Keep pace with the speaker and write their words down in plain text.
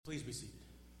Please be seated.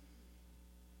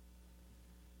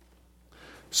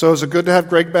 So is it good to have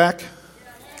Greg back?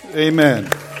 Amen.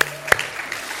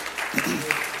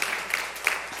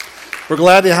 We're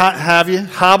glad to have you.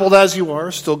 Hobbled as you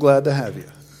are, still glad to have you.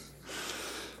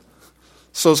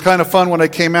 So it's kind of fun when I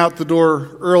came out the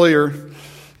door earlier,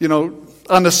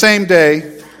 on the same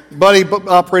day, Buddy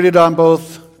operated on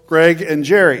both Greg and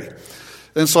Jerry.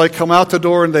 And so I come out the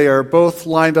door and they are both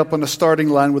lined up on the starting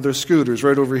line with their scooters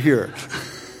right over here.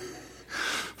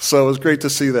 So it was great to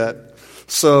see that.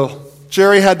 So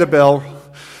Jerry had the bell.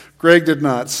 Greg did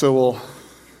not. So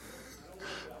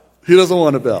he doesn't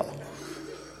want a bell.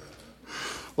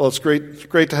 Well, it's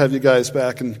great to have you guys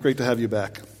back, and great to have you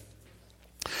back.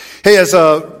 Hey, as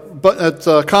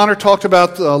Connor talked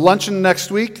about luncheon next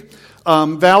week,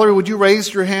 Valerie, would you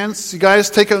raise your hands? You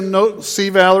guys take a note. See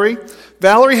Valerie.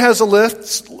 Valerie has a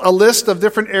list of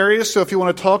different areas, so if you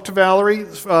want to talk to Valerie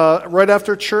right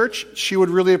after church, she would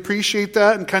really appreciate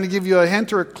that and kind of give you a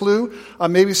hint or a clue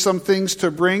on maybe some things to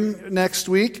bring next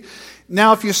week.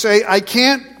 Now, if you say, I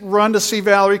can't run to see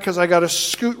Valerie because I got to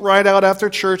scoot right out after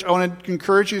church, I want to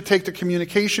encourage you to take the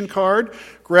communication card,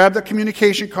 grab the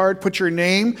communication card, put your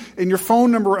name and your phone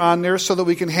number on there so that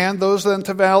we can hand those then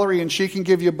to Valerie and she can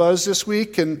give you a buzz this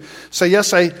week and say,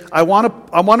 yes, I want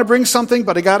to bring something,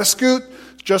 but I got to scoot.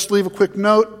 Just leave a quick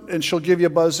note and she'll give you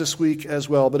a buzz this week as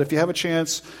well. But if you have a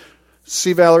chance,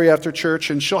 see Valerie after church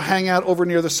and she'll hang out over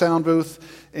near the sound booth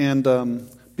and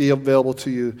be available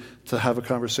to you to have a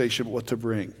conversation about what to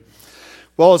bring.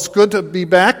 Well, it's good to be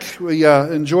back. We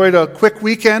enjoyed a quick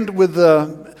weekend with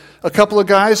a couple of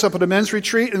guys up at a men's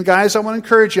retreat. And guys, I want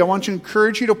to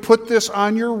encourage you to put this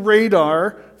on your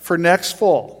radar for next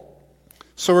fall.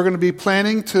 So we're going to be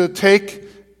planning to take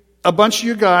a bunch of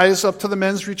you guys up to the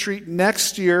men's retreat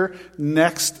next year,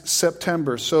 next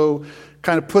September. So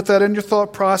kind of put that in your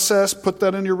thought process, put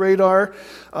that in your radar.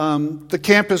 The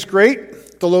camp is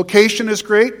great. The location is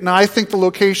great. Now, I think the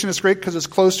location is great because it's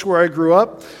close to where I grew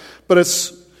up. But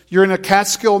you're in the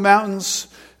Catskill Mountains.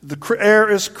 The air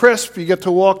is crisp. You get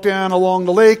to walk down along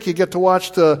the lake. You get to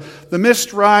watch the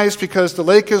mist rise because the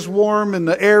lake is warm and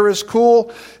the air is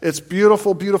cool. It's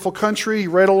beautiful, beautiful country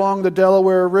right along the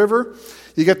Delaware River.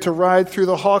 You get to ride through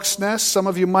the Hawk's Nest. Some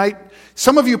of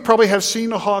you probably have seen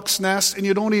the Hawk's Nest and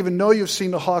you don't even know you've seen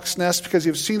the Hawk's Nest because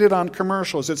you've seen it on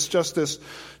commercials. It's just this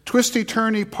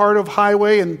twisty-turny part of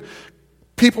highway, and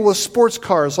people with sports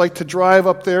cars like to drive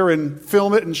up there and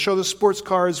film it and show the sports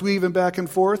cars weaving back and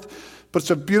forth. But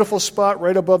it's a beautiful spot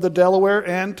right above the Delaware,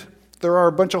 and there are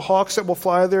a bunch of hawks that will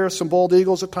fly there, some bald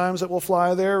eagles at times that will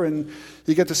fly there, and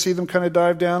you get to see them kind of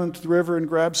dive down into the river and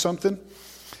grab something.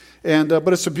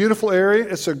 But it's a beautiful area.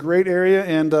 It's a great area,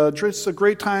 and it's a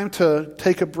great time to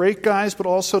take a break, guys, but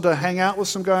also to hang out with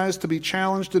some guys, to be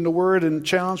challenged in the Word and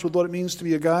challenged with what it means to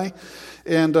be a guy.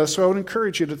 And so I would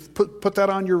encourage you to put that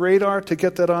on your radar, to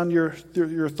get that on your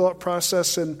thought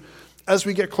process. And as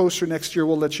we get closer next year,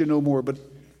 we'll let you know more. But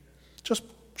just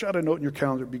jot a note in your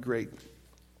calendar. It'd be great.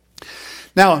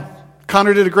 Now,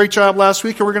 Connor did a great job last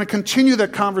week, and we're going to continue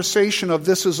that conversation of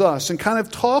This Is Us and kind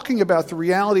of talking about the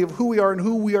reality of who we are and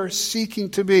who we are seeking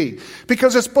to be.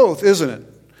 Because it's both, isn't it?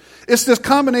 It's this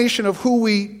combination of who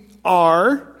we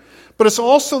are, but it's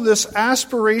also this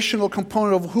aspirational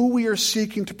component of who we are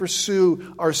seeking to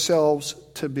pursue ourselves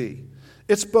to be.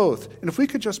 It's both. And if we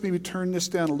could just maybe turn this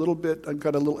down a little bit, I've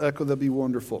got a little echo, that'd be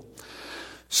wonderful.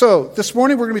 So, this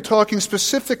morning we're going to be talking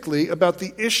specifically about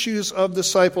the issues of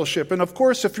discipleship. And of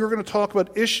course, if you're going to talk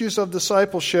about issues of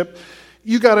discipleship,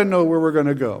 you got to know where we're going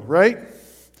to go, right?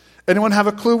 Anyone have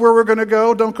a clue where we're going to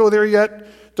go? Don't go there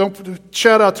yet. Don't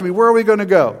shout out to me. Where are we going to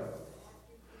go?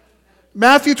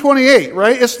 Matthew 28,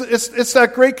 right? It's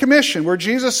that great commission where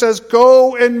Jesus says,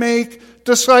 go and make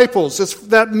disciples. It's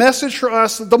that message for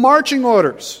us, the marching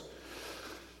orders.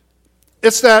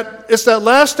 It's that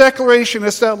last declaration,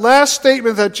 it's that last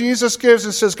statement that Jesus gives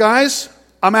and says, guys,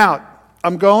 I'm out.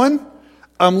 I'm going.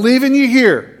 I'm leaving you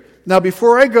here. Now,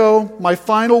 before I go, my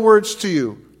final words to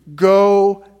you,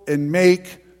 go and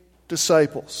make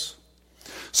disciples.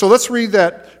 So let's read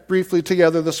that briefly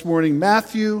together this morning.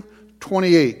 Matthew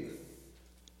 28,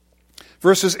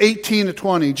 verses 18 to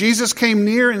 20. Jesus came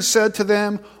near and said to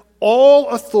them, all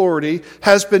authority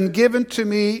has been given to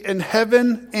me in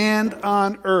heaven and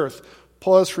on earth.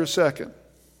 Pause for a second.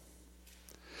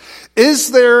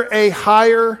 Is there a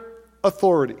higher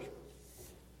authority?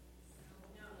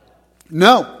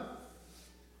 No.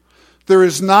 There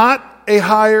is not a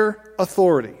higher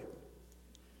authority.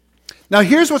 Now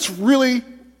here's what's really,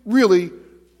 really,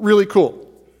 really cool.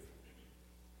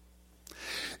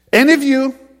 Any of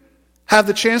you have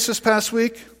the chance this past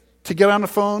week to get on the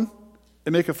phone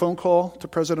and make a phone call to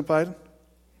President Biden?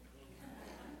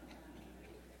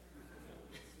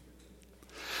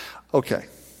 Okay.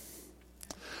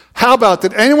 How about,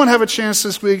 did anyone have a chance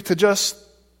this week to just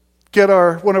get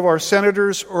one of our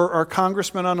senators or our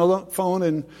congressman on the phone?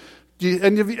 And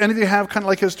any of you have kind of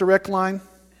like his direct line?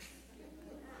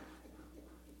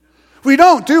 We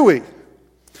don't, do we?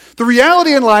 The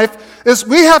reality in life is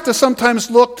we have to sometimes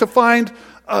look to find,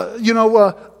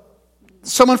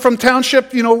 someone from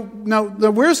township, now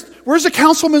where's the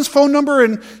councilman's phone number?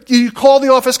 And you call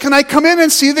the office, can I come in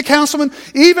and see the councilman?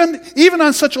 Even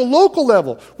on such a local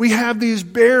level, we have these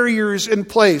barriers in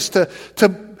place to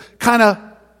kind of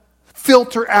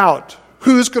filter out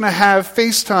who's going to have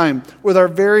FaceTime with our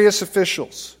various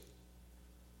officials.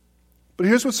 But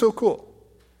here's what's so cool.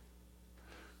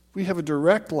 We have a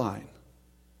direct line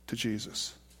to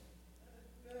Jesus.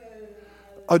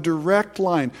 A direct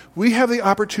line. We have the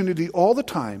opportunity all the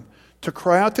time to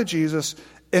cry out to Jesus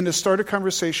and to start a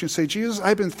conversation. Say, Jesus,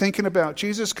 I've been thinking about.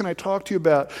 Jesus, can I talk to you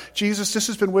about? Jesus, this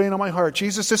has been weighing on my heart.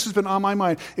 Jesus, this has been on my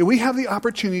mind. And we have the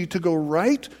opportunity to go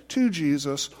right to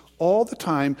Jesus all the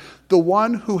time, the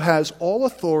one who has all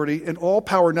authority and all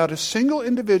power. Not a single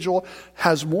individual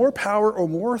has more power or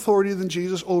more authority than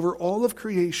Jesus over all of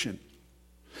creation.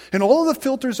 And all of the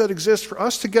filters that exist for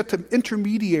us to get to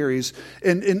intermediaries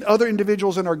and other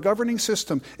individuals in our governing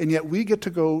system, and yet we get to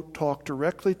go talk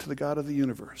directly to the God of the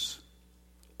universe.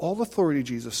 All authority,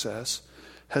 Jesus says,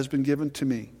 has been given to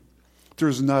me. There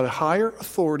is not a higher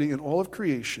authority in all of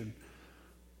creation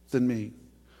than me.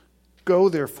 Go,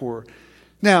 therefore.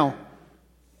 Now,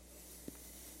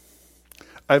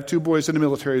 I have 2 boys in the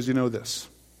military, as you know this.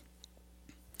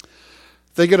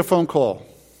 They get a phone call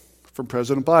from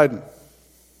President Biden.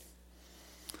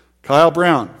 Kyle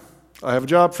Brown, I have a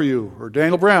job for you. Or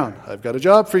Daniel Brown, I've got a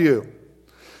job for you.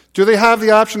 Do they have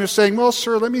the option of saying, well,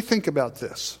 sir, let me think about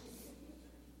this.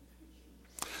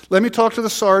 Let me talk to the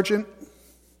sergeant.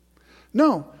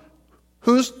 No.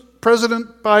 Who's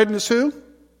President Biden is who?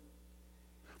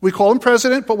 We call him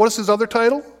president, but what is his other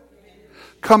title?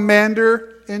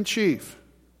 Commander-in-Chief.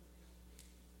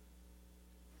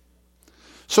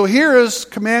 So here is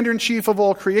Commander-in-Chief of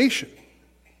all creation.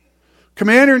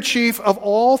 Commander-in-Chief of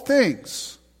all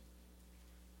things.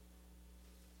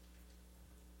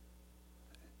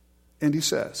 And he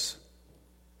says,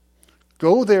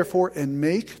 go therefore and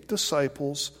make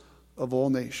disciples of all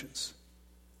nations,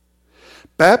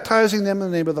 baptizing them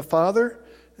in the name of the Father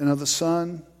and of the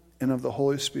Son and of the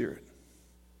Holy Spirit,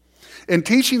 and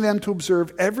teaching them to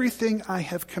observe everything I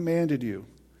have commanded you.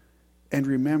 And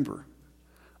remember,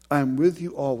 I am with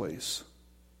you always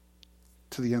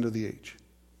to the end of the age.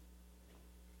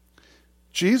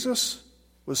 Jesus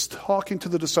was talking to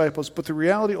the disciples, but the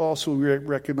reality also we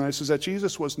recognize is that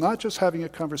Jesus was not just having a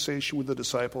conversation with the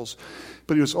disciples,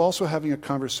 but he was also having a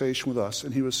conversation with us,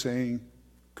 and he was saying,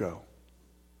 go.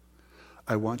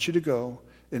 I want you to go,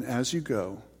 and as you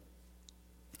go,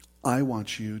 I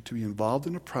want you to be involved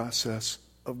in the process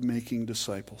of making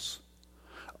disciples.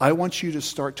 I want you to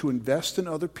start to invest in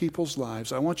other people's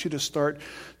lives. I want you to start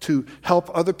to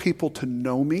help other people to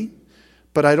know me.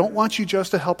 But I don't want you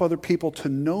just to help other people to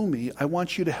know me. I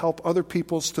want you to help other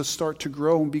people to start to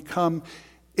grow and become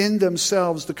in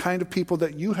themselves the kind of people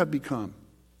that you have become.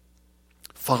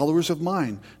 Followers of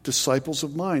mine, disciples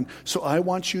of mine. So I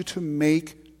want you to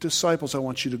make disciples. I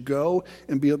want you to go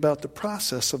and be about the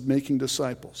process of making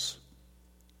disciples.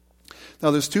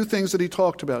 Now there's 2 things that he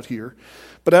talked about here.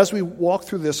 But as we walk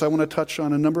through this, I want to touch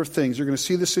on a number of things. You're going to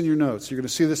see this in your notes. You're going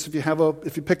to see this if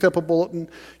you picked up a bulletin,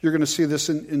 you're going to see this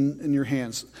in your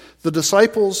hands. The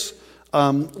disciples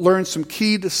learned some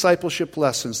key discipleship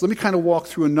lessons. Let me kind of walk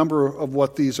through a number of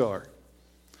what these are.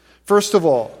 First of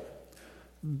all,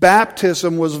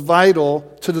 baptism was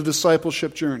vital to the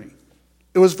discipleship journey.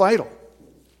 It was vital.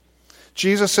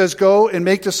 Jesus says, go and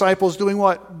make disciples doing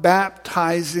what?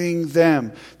 Baptizing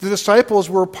them. The disciples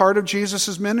were part of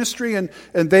Jesus' ministry, and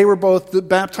they were both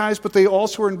baptized, but they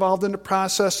also were involved in the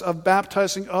process of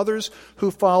baptizing others who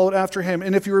followed after him.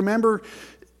 And if you remember,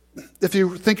 if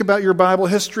you think about your Bible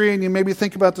history and you maybe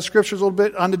think about the scriptures a little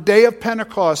bit, on the day of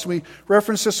Pentecost, we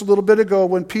referenced this a little bit ago,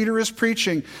 when Peter is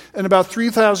preaching and about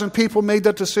 3,000 people made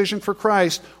that decision for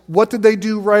Christ, what did they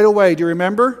do right away? Do you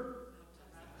remember?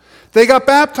 They got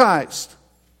baptized.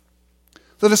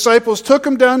 The disciples took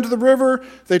them down to the river.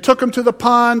 They took them to the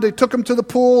pond. They took them to the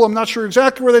pool. I'm not sure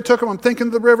exactly where they took them. I'm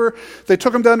thinking the river. They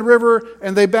took them down the river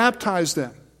and they baptized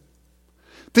them.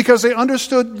 Because they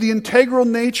understood the integral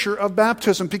nature of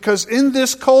baptism. Because in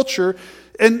this culture,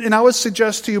 and I would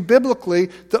suggest to you biblically,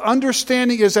 the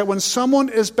understanding is that when someone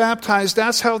is baptized,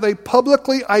 that's how they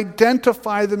publicly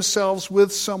identify themselves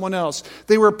with someone else.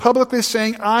 They were publicly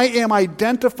saying, I am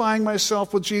identifying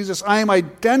myself with Jesus. I am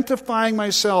identifying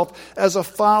myself as a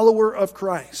follower of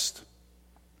Christ.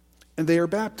 and they are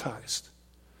baptized.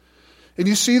 And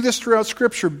you see this throughout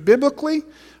Scripture. Biblically,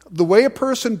 the way a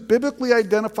person biblically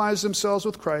identifies themselves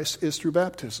with Christ is through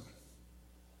baptism.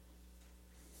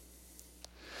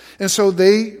 And so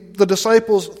the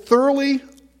disciples thoroughly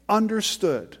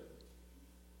understood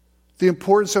the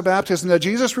importance of baptism. That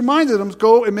Jesus reminded them,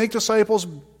 go and make disciples,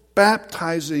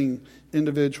 baptizing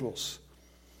individuals.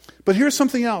 But here's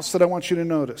something else that I want you to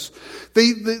notice.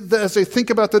 As they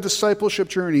think about the discipleship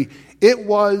journey, it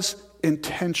was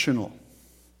intentional.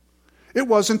 It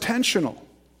was intentional.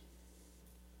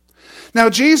 Now,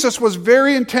 Jesus was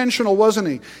very intentional, wasn't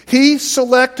he? He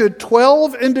selected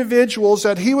 12 individuals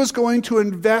that he was going to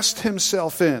invest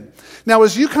himself in. Now,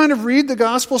 as you kind of read the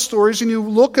gospel stories and you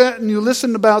look at and you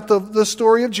listen about the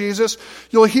story of Jesus,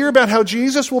 you'll hear about how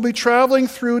Jesus will be traveling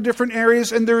through different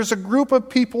areas and there's a group of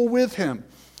people with him.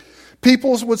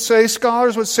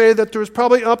 Scholars would say that there was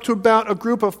probably up to about a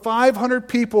group of 500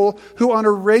 people who on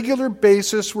a regular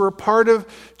basis were a part of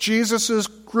Jesus'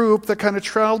 group that kind of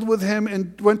traveled with him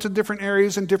and went to different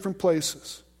areas and different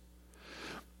places.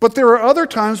 But there were other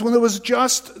times when it was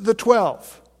just the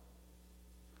 12.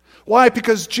 Why?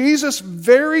 Because Jesus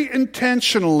very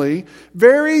intentionally,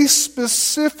 very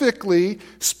specifically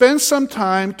spent some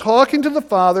time talking to the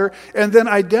Father and then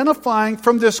identifying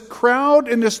from this crowd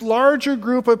and this larger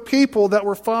group of people that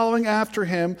were following after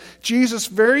him. Jesus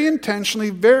very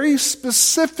intentionally, very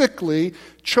specifically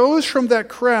chose from that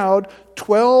crowd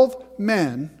 12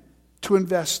 men to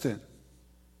invest in.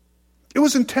 It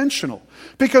was intentional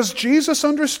because Jesus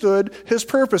understood his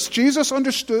purpose. Jesus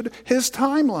understood his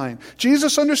timeline.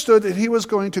 Jesus understood that he was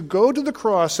going to go to the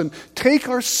cross and take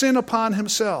our sin upon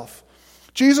himself.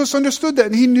 Jesus understood that,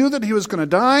 and he knew that he was going to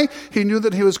die. He knew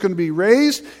that he was going to be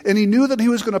raised, and he knew that he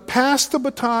was going to pass the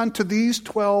baton to these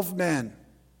 12 men.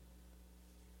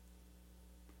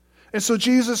 And so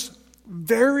Jesus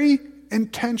very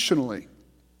intentionally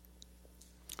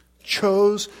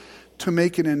chose to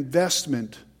make an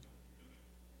investment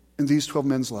in these 12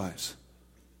 men's lives.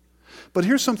 But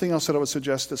here's something else that I would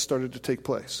suggest that started to take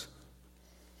place.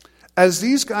 As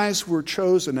these guys were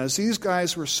chosen, as these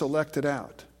guys were selected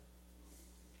out,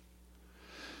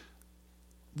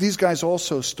 these guys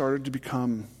also started to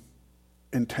become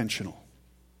intentional.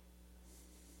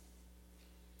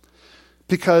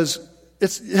 Because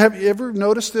have you ever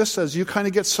noticed this? As you kind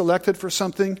of get selected for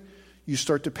something, you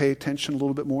start to pay attention a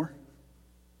little bit more.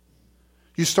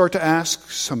 You start to ask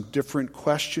some different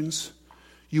questions.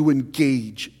 You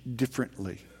engage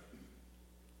differently.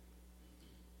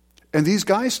 And these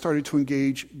guys started to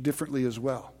engage differently as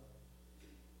well.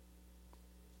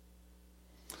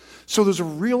 So there's a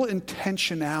real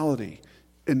intentionality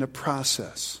in the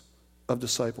process of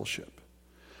discipleship.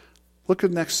 Look at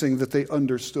the next thing that they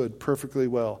understood perfectly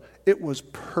well. It was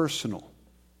personal.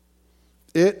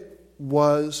 It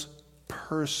was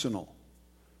personal.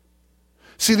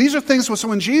 See, these are things, so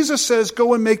when Jesus says,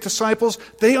 go and make disciples,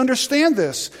 they understand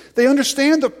this. They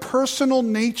understand the personal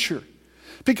nature.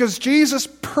 Because Jesus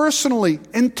personally,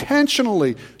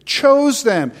 intentionally chose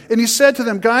them. And he said to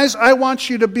them, guys, I want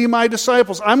you to be my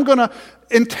disciples. I'm going to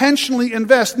intentionally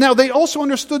invest. Now, they also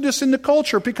understood this in the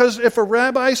culture, because if a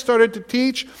rabbi started to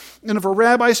teach, and if a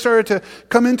rabbi started to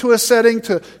come into a setting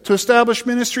to establish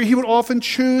ministry, he would often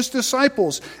choose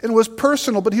disciples. And it was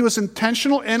personal, but he was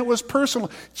intentional and it was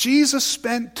personal. Jesus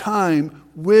spent time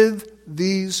with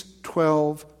these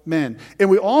 12 men. And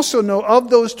we also know of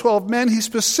those 12 men, he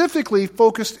specifically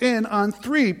focused in on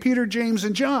 3, Peter, James,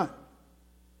 and John.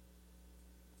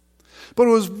 But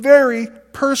it was very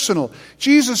personal.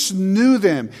 Jesus knew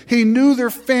them. He knew their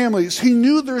families. He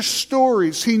knew their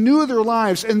stories. He knew their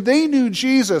lives. And they knew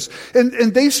Jesus.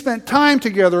 And they spent time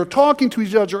together, talking to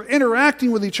each other,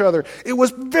 interacting with each other. It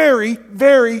was very,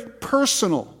 very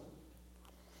personal.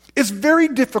 It's very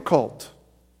difficult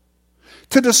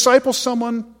to disciple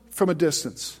someone from a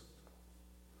distance.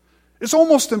 It's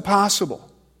almost impossible.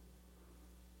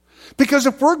 Because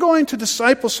if we're going to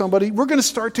disciple somebody, we're going to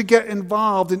start to get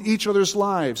involved in each other's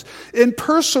lives. And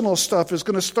personal stuff is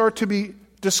going to start to be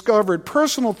discovered.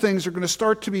 Personal things are going to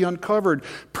start to be uncovered.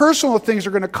 Personal things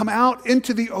are going to come out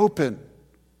into the open.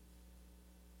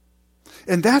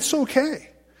 And that's okay.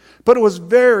 But it was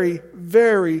very,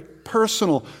 very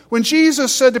personal. When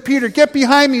Jesus said to Peter, get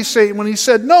behind me, Satan, when he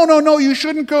said, no, you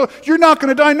shouldn't go. You're not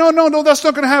going to die. No, that's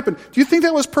not going to happen. Do you think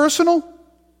that was personal?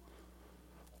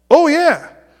 Oh, yeah.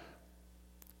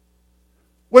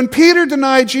 When Peter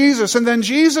denied Jesus, and then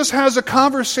Jesus has a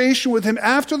conversation with him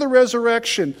after the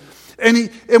resurrection, and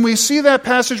we see that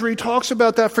passage where he talks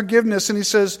about that forgiveness, and he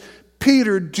says,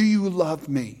 Peter, do you love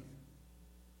me?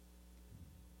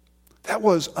 That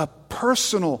was a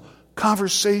personal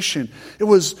conversation. It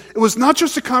was not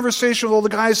just a conversation with all the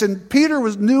guys, and Peter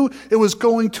knew it was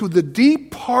going to the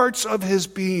deep parts of his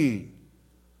being.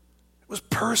 It was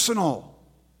personal.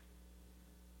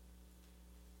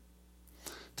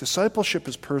 Discipleship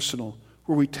is personal,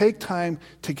 where we take time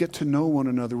to get to know one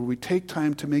another, where we take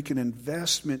time to make an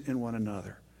investment in one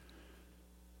another.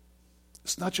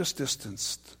 It's not just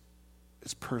distanced,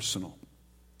 it's personal.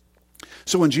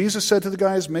 So when Jesus said to the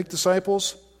guys, make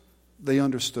disciples, they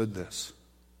understood this.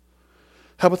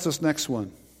 How about this next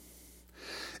one?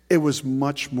 It was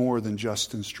much more than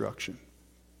just instruction.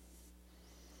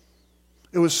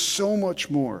 It was so much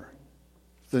more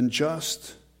than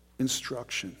just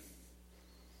instruction.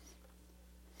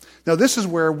 Now, this is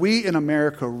where we in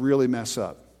America really mess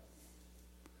up.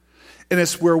 And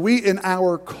it's where we in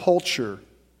our culture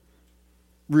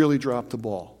really drop the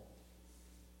ball.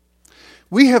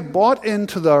 We have bought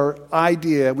into the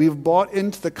idea, we've bought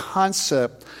into the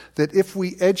concept that if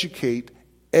we educate,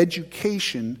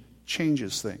 education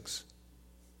changes things.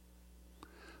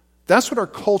 That's what our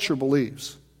culture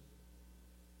believes.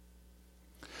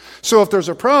 So if there's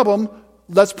a problem,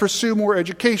 let's pursue more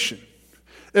education.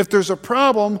 If there's a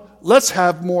problem, let's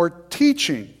have more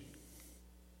teaching.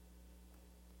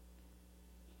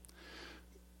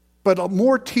 But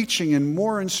more teaching and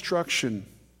more instruction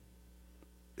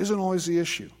isn't always the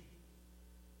issue.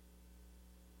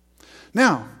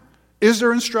 Now, is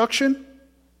there instruction?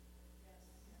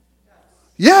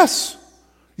 Yes.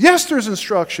 Yes, there's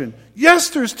instruction. Yes,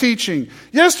 there's teaching.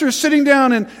 Yes, there's sitting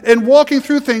down and walking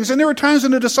through things. And there were times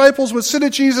when the disciples would sit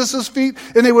at Jesus' feet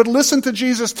and they would listen to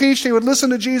Jesus teach. They would listen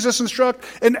to Jesus instruct.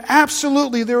 And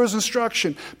absolutely there was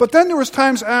instruction. But then there was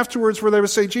times afterwards where they would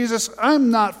say, Jesus,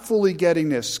 I'm not fully getting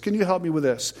this. Can you help me with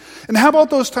this? And how about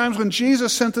those times when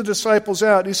Jesus sent the disciples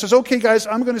out? He says, okay, guys,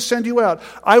 I'm going to send you out.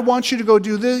 I want you to go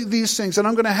do these things, and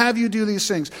I'm going to have you do these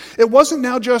things. It wasn't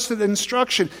now just an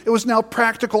instruction. It was now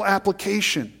practical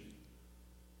application.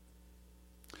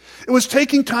 It was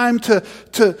taking time to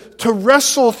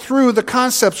wrestle through the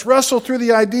concepts, wrestle through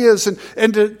the ideas,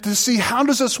 and to see how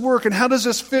does this work, and how does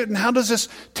this fit, and how does this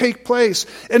take place.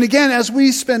 And again, as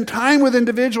we spend time with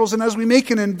individuals, and as we make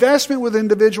an investment with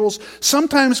individuals,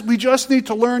 sometimes we just need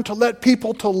to learn to let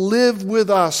people to live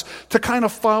with us, to kind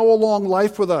of follow along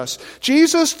life with us.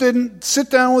 Jesus didn't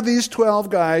sit down with these 12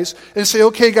 guys and say,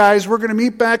 okay guys, we're going to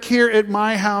meet back here at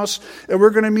my house, and we're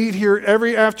going to meet here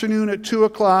every afternoon at 2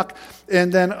 o'clock.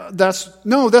 And then that's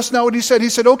not what he said. He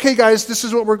said, okay, guys, this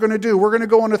is what we're going to do. We're going to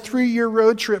go on a 3-year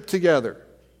road trip together.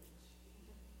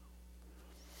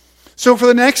 So for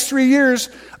the next 3 years,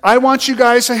 I want you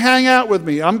guys to hang out with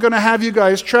me. I'm going to have you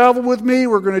guys travel with me.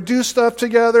 We're going to do stuff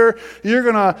together. You're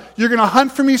going to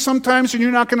hunt for me sometimes, and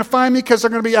you're not going to find me because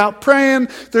I'm going to be out praying.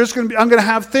 I'm going to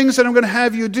have things that I'm going to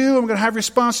have you do. I'm going to have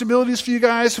responsibilities for you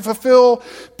guys to fulfill.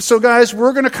 So guys,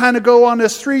 we're going to kind of go on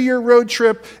this 3-year road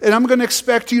trip, and I'm going to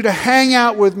expect you to hang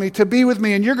out with me, to be with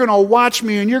me, and you're going to watch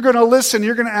me, and you're going to listen,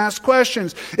 you're going to ask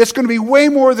questions. It's going to be way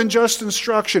more than just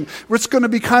instruction. It's going to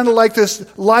be kind of like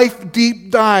this life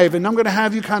deep dive, and I'm going to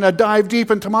have you kind of dive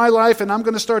deep into my life, and I'm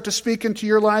going to start to speak into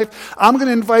your life. I'm going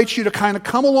to invite you to kind of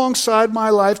come alongside my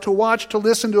life, to watch, to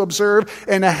listen, to observe,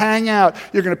 and to hang out.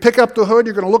 You're going to pick up the hood,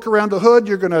 you're going to look around the hood,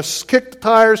 you're going to kick the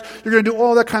tires, you're going to do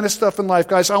all that kind of stuff in life.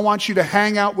 Guys, I want you to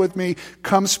hang out with me,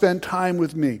 come spend time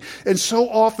with me. And so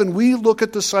often we look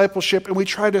at discipleship and we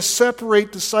try to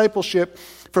separate discipleship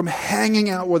from hanging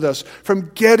out with us,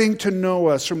 from getting to know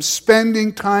us, from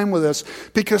spending time with us,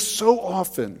 because so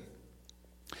often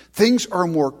things are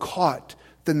more caught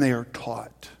than they are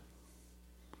taught.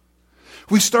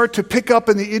 We start to pick up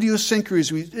on the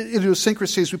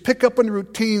idiosyncrasies, we pick up on the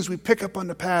routines, we pick up on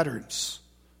the patterns.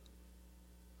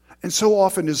 And so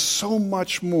often is so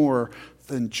much more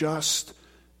than just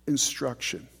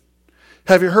instruction.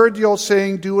 Have you heard the old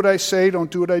saying, do what I say,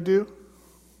 don't do what I do?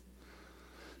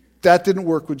 That didn't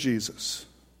work with Jesus.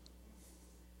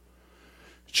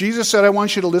 Jesus said, I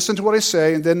want you to listen to what I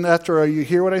say, and then after you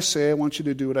hear what I say, I want you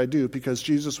to do what I do, because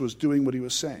Jesus was doing what he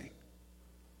was saying.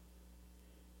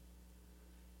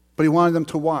 But he wanted them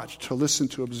to watch, to listen,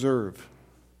 to observe,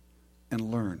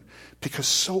 and learn. Because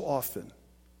so often,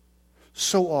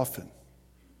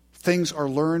 things are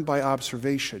learned by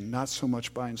observation, not so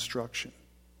much by instruction.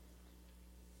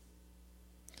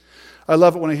 I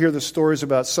love it when I hear the stories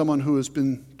about someone who has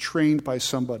been trained by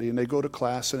somebody, and they go to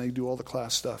class and they do all the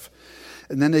class stuff.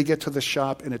 And then they get to the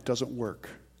shop and it doesn't work.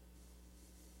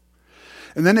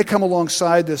 And then they come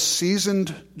alongside this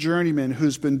seasoned journeyman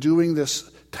who's been doing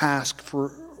this task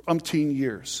for umpteen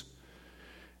years.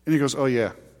 And he goes, oh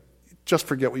yeah, just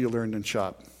forget what you learned in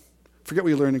shop. Forget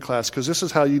what you learned in class, because this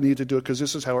is how you need to do it, because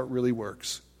this is how it really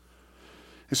works.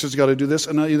 He says, you got to do this.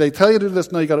 And they tell you to do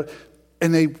this. No, you got to.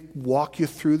 And they walk you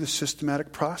through the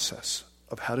systematic process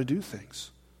of how to do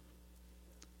things.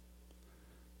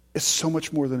 It's so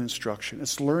much more than instruction.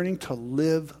 It's learning to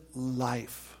live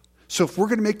life. So if we're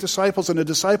going to make disciples, and the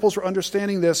disciples were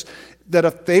understanding this, that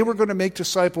if they were going to make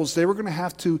disciples, they were going to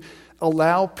have to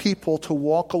allow people to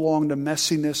walk along the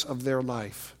messiness of their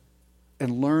life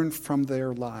and learn from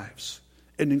their lives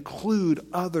and include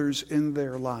others in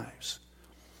their lives.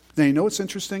 Now, you know what's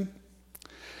interesting?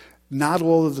 Not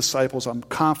all the disciples, I'm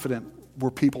confident,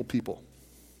 were people.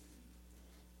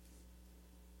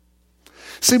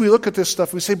 See, we look at this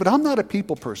stuff, we say, but I'm not a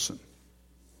people person.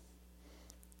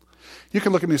 You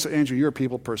can look at me and say, Andrew, you're a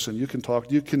people person. You can talk.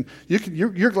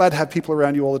 You're glad to have people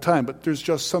around you all the time, but there's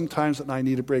just some times that I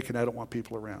need a break and I don't want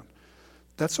people around.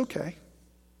 That's okay.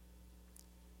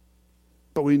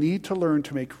 But we need to learn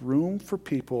to make room for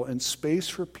people and space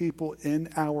for people in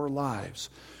our lives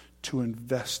to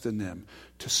invest in them,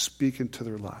 to speak into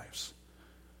their lives.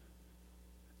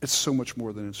 It's so much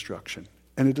more than instruction.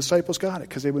 And the disciples got it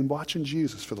because they've been watching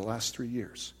Jesus for the last 3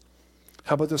 years.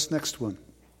 How about this next one?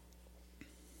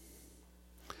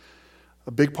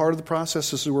 A big part of the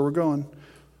process, this is where we're going,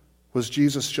 was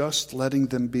Jesus just letting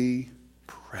them be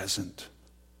present.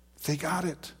 They got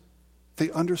it. They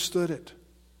understood it.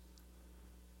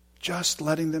 Just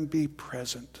letting them be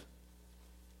present.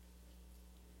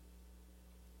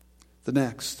 The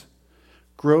next,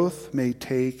 growth may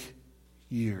take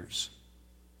years.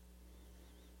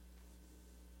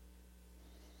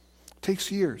 It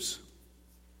takes years.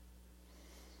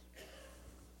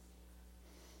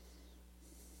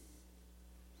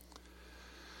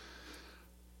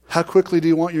 How quickly do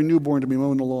you want your newborn to be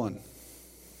mowing the lawn?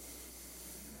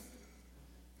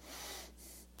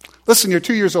 Listen, you're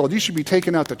 2 years old. You should be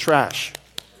taking out the trash.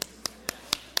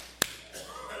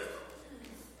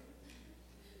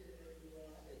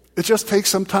 It just takes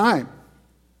some time.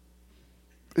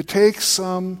 It takes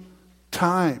some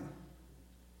time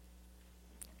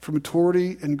for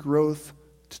maturity and growth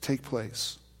to take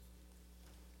place.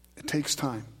 It takes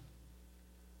time.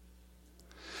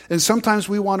 And sometimes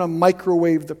we want to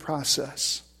microwave the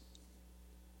process.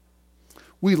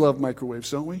 We love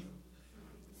microwaves, don't we?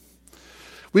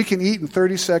 We can eat in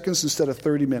 30 seconds instead of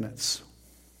 30 minutes.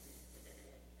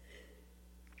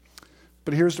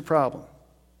 But here's the problem.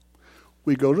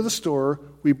 We go to the store,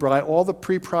 we buy all the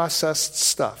pre-processed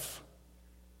stuff.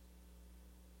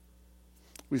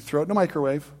 We throw it in the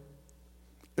microwave,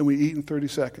 and we eat in 30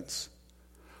 seconds.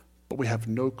 But we have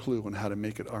no clue on how to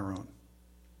make it our own.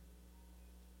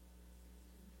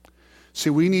 See,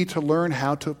 we need to learn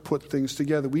how to put things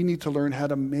together. We need to learn how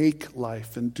to make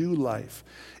life and do life.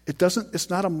 It's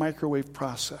not a microwave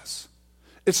process.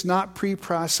 It's not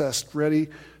pre-processed, ready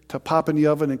to pop in the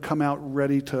oven and come out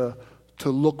ready to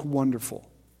look wonderful.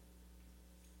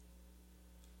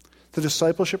 The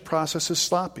discipleship process is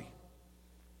sloppy.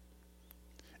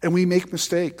 And we make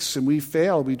mistakes, and we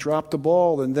fail, we drop the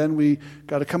ball, and then we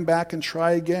got to come back and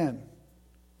try again.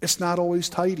 It's not always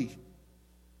tidy.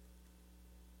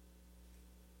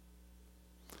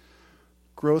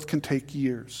 Growth can take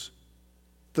years.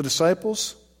 The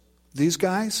disciples, these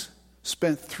guys,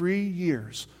 spent 3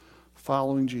 years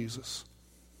following Jesus.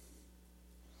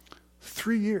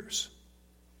 3 years.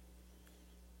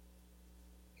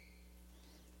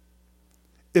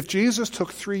 If Jesus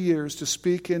took 3 years to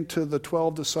speak into the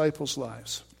 12 disciples'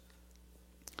 lives,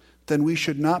 then we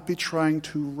should not be trying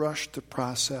to rush the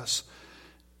process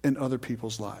in other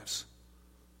people's lives.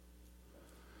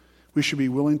 We should be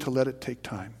willing to let it take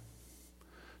time,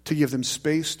 to give them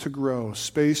space to grow,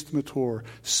 space to mature,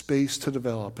 space to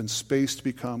develop, and space to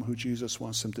become who Jesus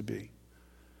wants them to be.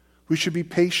 We should be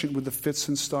patient with the fits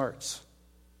and starts,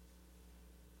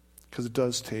 because it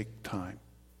does take time.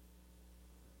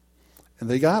 And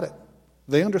they got it.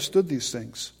 They understood these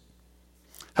things.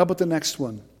 How about the next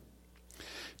one?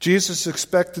 Jesus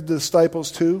expected the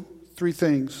disciples to 3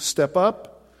 things: step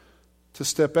up, to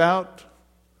step out,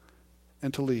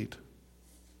 and to lead.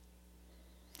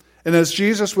 And as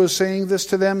Jesus was saying this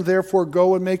to them, therefore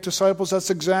go and make disciples, that's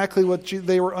exactly what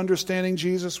they were understanding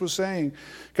Jesus was saying.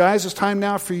 Guys, it's time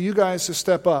now for you guys to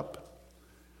step up.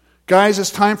 Guys,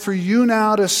 it's time for you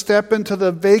now to step into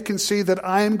the vacancy that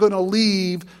I am going to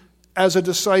leave as a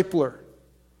discipler.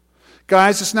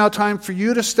 Guys, it's now time for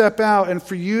you to step out and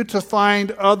for you to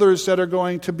find others that are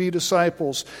going to be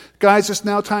disciples. Guys, it's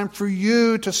now time for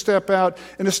you to step out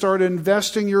and to start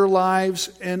investing your lives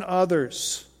in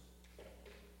others.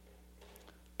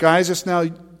 Guys, it's now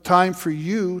time for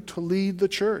you to lead the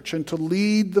church and to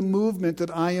lead the movement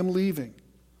that I am leaving.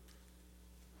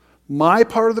 My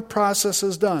part of the process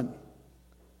is done.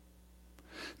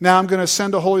 Now I'm going to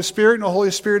send the Holy Spirit, and the Holy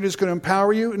Spirit is going to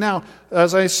empower you. Now,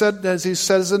 as he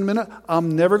says in a minute,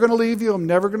 I'm never going to leave you. I'm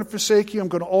never going to forsake you. I'm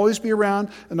going to always be around,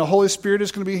 and the Holy Spirit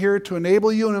is going to be here to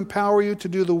enable you and empower you to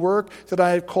do the work that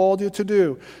I have called you to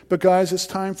do. But guys, it's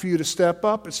time for you to step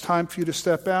up. It's time for you to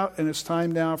step out, and it's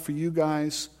time now for you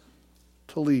guys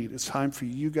to lead. It's time for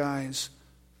you guys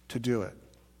to do it.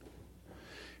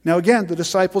 Now again, the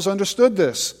disciples understood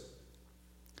this.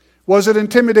 Was it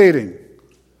intimidating?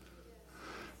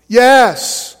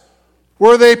 Yes.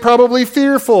 Were they probably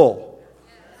fearful?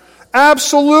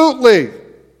 Absolutely.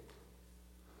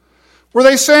 Were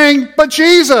they saying, but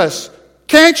Jesus,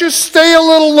 can't you stay a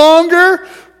little longer?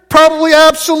 Probably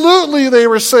absolutely they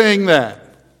were saying that.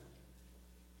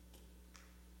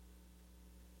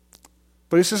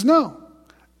 But he says, no.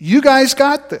 You guys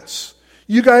got this.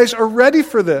 You guys are ready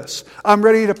for this. I'm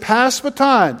ready to pass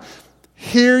baton.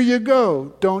 Here you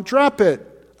go. Don't drop it.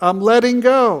 I'm letting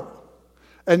go.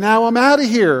 And now I'm out of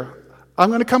here. I'm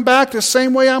going to come back the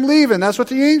same way I'm leaving. That's what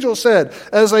the angel said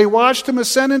as they watched him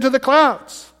ascend into the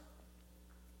clouds.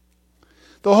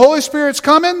 The Holy Spirit's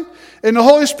coming, and the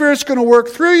Holy Spirit's going to work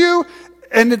through you,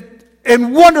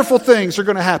 and wonderful things are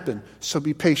going to happen. So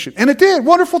be patient. And it did.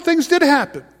 Wonderful things did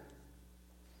happen.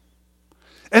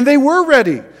 And they were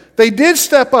ready. They did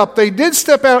step up. They did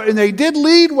step out, and they did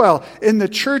lead well. And the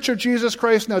Church of Jesus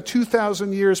Christ, now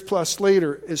 2,000 years plus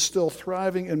later, is still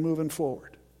thriving and moving forward.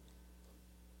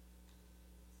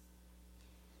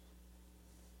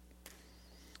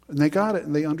 And they got it,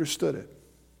 and they understood it.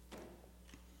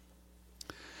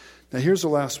 Now here's the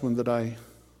last one that I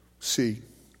see.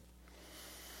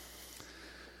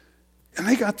 And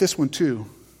they got this one too.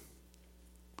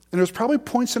 And there's probably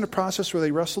points in the process where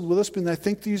they wrestled with us, but I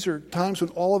think these are times when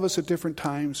all of us at different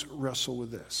times wrestle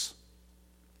with this.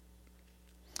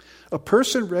 A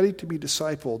person ready to be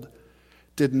discipled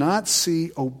did not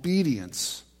see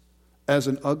obedience as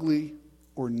an ugly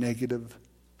or negative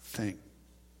thing.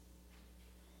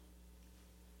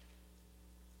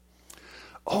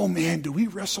 Oh man, do we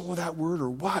wrestle with that word or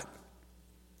what?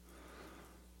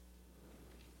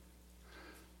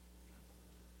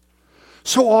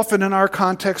 So often in our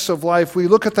context of life, we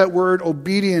look at that word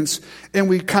obedience and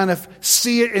we kind of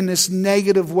see it in this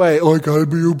negative way. Oh, I gotta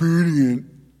be obedient.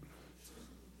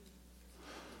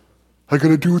 I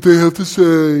gotta do what they have to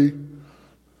say.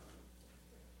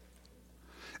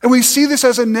 And we see this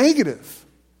as a negative.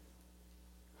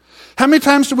 How many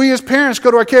times do we as parents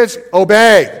go to our kids,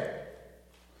 obey?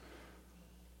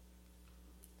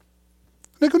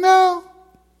 They go, no.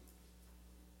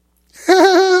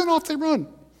 And off they run.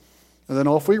 And then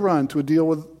off we run to deal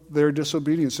with their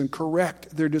disobedience and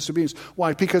correct their disobedience.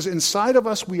 Why? Because inside of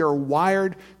us we are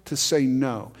wired to say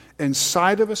no.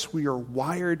 Inside of us we are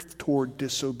wired toward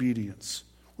disobedience.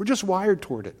 We're just wired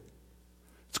toward it.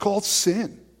 It's called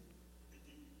sin.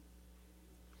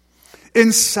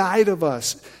 Inside of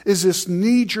us is this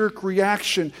knee-jerk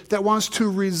reaction that wants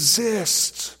to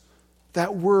resist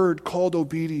that word called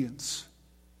obedience.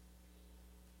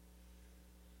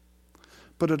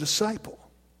 But a disciple,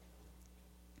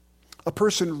 a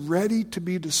person ready to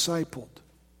be discipled,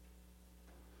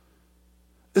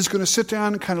 is going to sit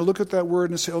down and kind of look at that word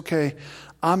and say, okay,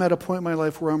 I'm at a point in my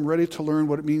life where I'm ready to learn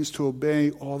what it means to obey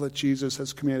all that Jesus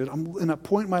has commanded. I'm in a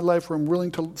point in my life where I'm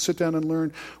willing to sit down and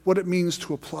learn what it means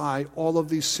to apply all of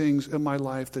these things in my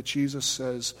life that Jesus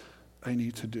says I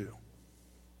need to do.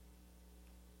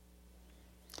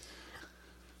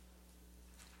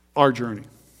 Our journey.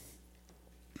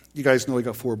 You guys know I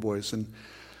got 4 boys, and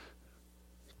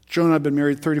Joan and I have been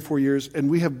married 34 years, and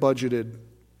we have budgeted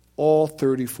all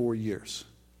 34 years.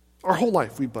 Our whole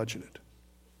life we budgeted.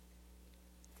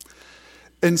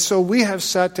 And so we have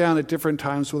sat down at different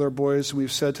times with our boys, and we've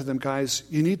said to them, guys,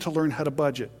 you need to learn how to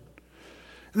budget.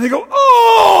 And they go,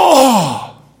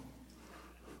 oh,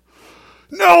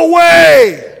 no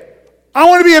way. I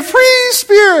want to be a free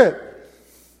spirit.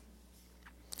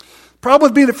 Problem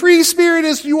with being a free spirit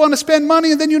is you want to spend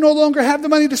money and then you no longer have the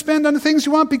money to spend on the things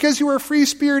you want because you were a free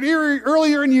spirit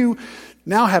earlier and you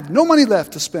now have no money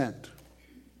left to spend.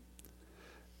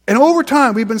 And over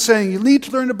time we've been saying you need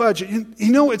to learn to budget.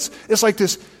 You know, it's like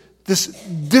this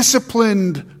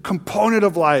disciplined component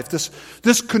of life,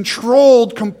 this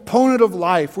controlled component of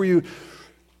life where you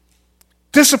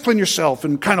discipline yourself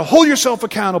and kind of hold yourself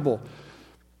accountable.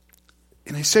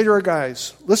 And I say to our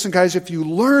guys, listen guys, if you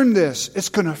learn this, it's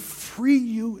going to free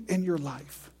you in your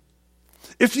life.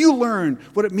 If you learn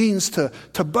what it means to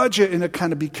budget and to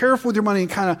kind of be careful with your money and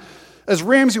kind of as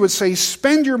Ramsey would say,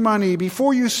 spend your money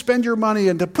before you spend your money,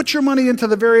 and to put your money into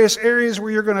the various areas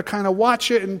where you're going to kind of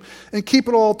watch it and keep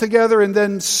it all together and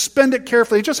then spend it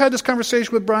carefully. I just had this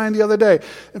conversation with Brian the other day.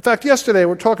 In fact, yesterday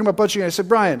we're talking about budgeting. I said,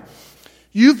 Brian,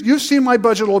 you've seen my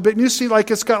budget a little bit, and you see like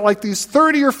it's got like these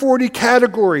 30 or 40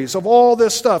 categories of all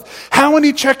this stuff. How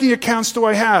many checking accounts do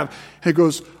I have? And he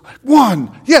goes,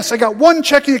 1. Yes, I got 1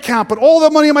 checking account, but all the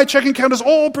money in my checking account is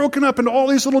all broken up into all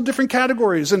these little different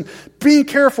categories, and being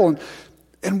careful.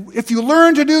 And if you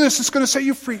learn to do this, it's going to set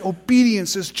you free.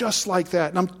 Obedience is just like that.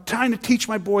 And I'm trying to teach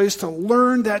my boys to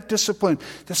learn that discipline.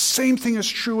 The same thing is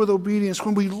true with obedience.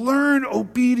 When we learn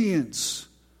obedience,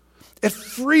 it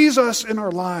frees us in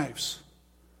our lives.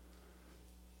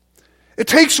 It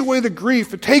takes away the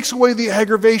grief. It takes away the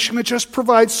aggravation. It just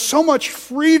provides so much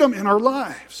freedom in our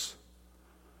lives.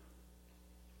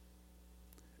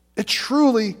 It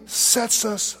truly sets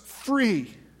us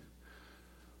free.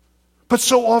 But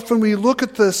so often we look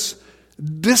at this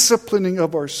disciplining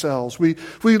of ourselves. We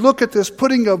look at this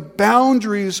putting of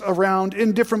boundaries around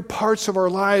in different parts of our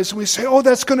lives, and we say, oh,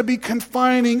 that's going to be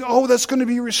confining. Oh, that's going to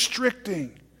be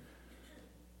restricting.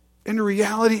 And the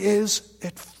reality is,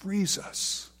 it frees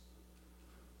us.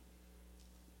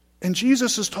 And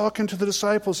Jesus is talking to the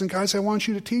disciples, and guys, I want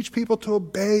you to teach people to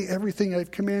obey everything I've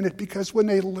commanded, because when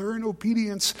they learn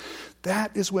obedience,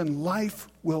 that is when life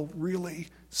will really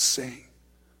sing.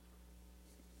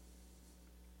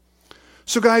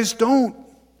 So guys, don't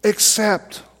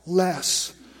accept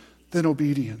less than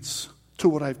obedience to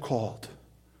what I've called.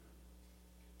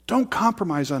 Don't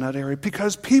compromise on that area,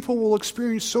 because people will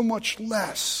experience so much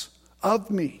less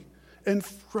of me and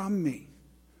from me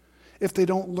if they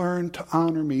don't learn to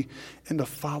honor me and to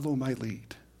follow my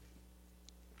lead.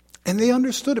 And they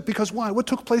understood it, because why? What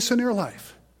took place in their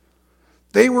life?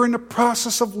 They were in the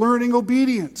process of learning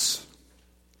obedience.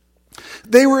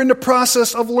 They were in the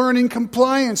process of learning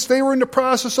compliance. They were in the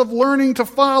process of learning to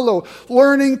follow,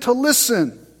 learning to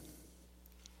listen.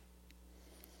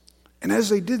 And as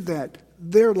they did that,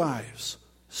 their lives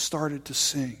started to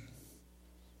sing.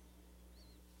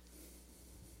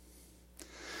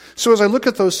 So as I look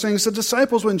at those things, the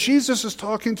disciples, when Jesus is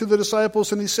talking to the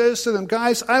disciples and he says to them,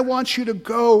 guys, I want you to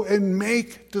go and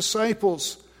make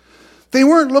disciples. They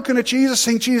weren't looking at Jesus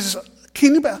saying, Jesus,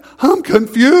 I'm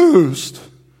confused.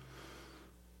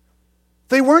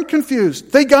 They weren't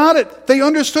confused. They got it. They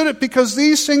understood it, because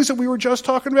these things that we were just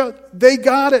talking about, they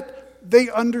got it. They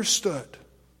understood.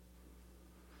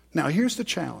 Now, here's the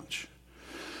challenge.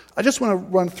 I just want to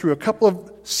run through a couple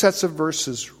of sets of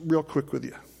verses real quick with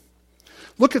you.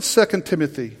 Look at 2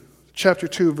 Timothy chapter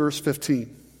 2, verse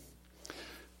 15.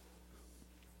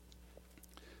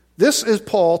 This is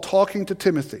Paul talking to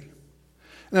Timothy.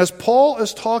 And as Paul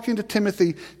is talking to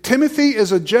Timothy, Timothy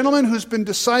is a gentleman who's been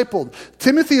discipled.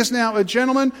 Timothy is now a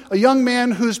gentleman, a young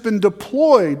man who's been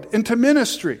deployed into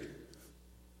ministry.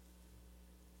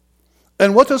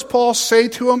 And what does Paul say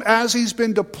to him as he's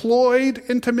been deployed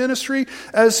into ministry?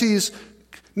 As he's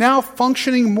now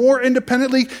functioning more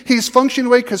independently, he's functioning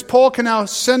away because Paul can now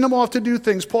send him off to do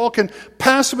things. Paul can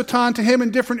pass the baton to him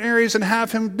in different areas and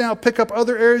have him now pick up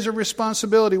other areas of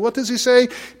responsibility. What does he say?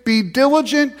 Be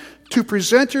diligent to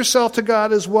present yourself to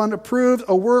God as one approved,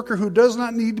 a worker who does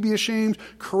not need to be ashamed,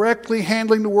 correctly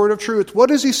handling the word of truth. What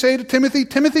does he say to Timothy?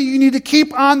 Timothy, you need to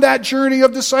keep on that journey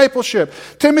of discipleship.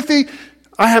 Timothy,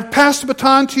 I have passed the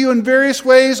baton to you in various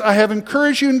ways. I have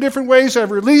encouraged you in different ways.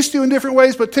 I've released you in different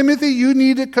ways. But Timothy, you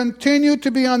need to continue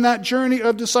to be on that journey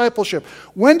of discipleship.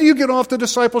 When do you get off the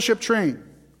discipleship train?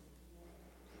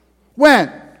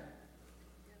 When?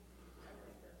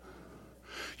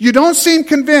 You don't seem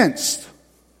convinced.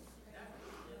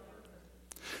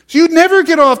 You never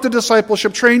get off the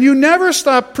discipleship train. You never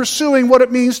stop pursuing what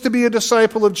it means to be a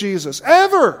disciple of Jesus.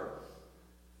 Ever.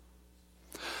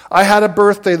 I had a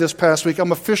birthday this past week.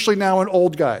 I'm officially now an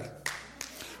old guy.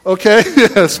 Okay?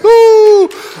 Yes. Woo!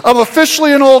 I'm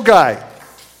officially an old guy.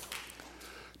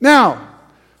 Now,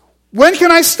 when can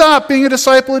I stop being a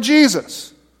disciple of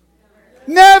Jesus?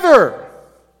 Never.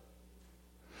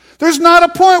 There's not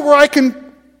a point where I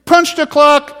can punch the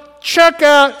clock, check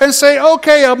out, and say,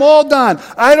 okay, I'm all done.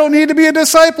 I don't need to be a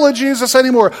disciple of Jesus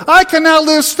anymore. I can now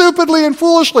live stupidly and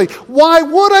foolishly. Why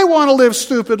would I want to live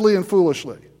stupidly and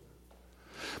foolishly?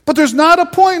 But there's not a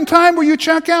point in time where you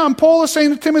check out. And Paul is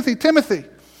saying to Timothy, Timothy,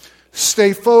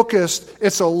 stay focused.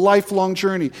 It's a lifelong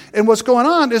journey. And what's going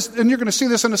on is, and you're going to see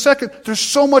this in a second, there's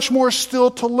so much more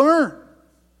still to learn.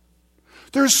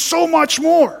 There's so much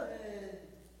more.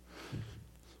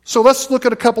 So let's look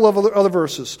at a couple of other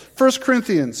verses. 1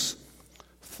 Corinthians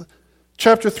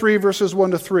chapter 3, verses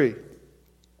 1 to 3.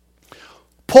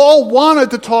 Paul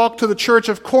wanted to talk to the church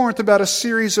of Corinth about a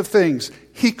series of things.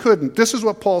 He couldn't. This is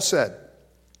what Paul said.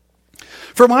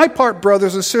 For my part,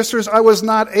 brothers and sisters, I was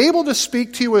not able to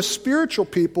speak to you as spiritual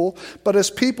people, but as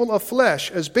people of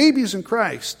flesh, as babies in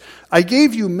Christ. I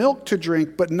gave you milk to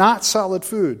drink, but not solid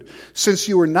food, since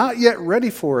you were not yet ready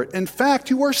for it. In fact,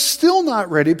 you are still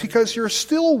not ready because you're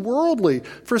still worldly.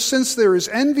 For since there is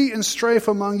envy and strife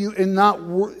among you, and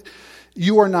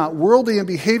you are not worldly and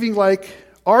behaving like,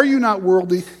 are you not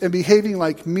worldly and behaving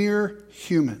like mere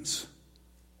humans?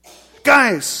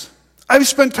 Guys, I've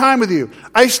spent time with you.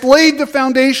 I laid the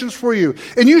foundations for you.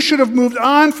 And you should have moved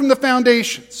on from the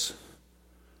foundations.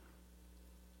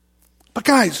 But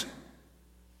guys,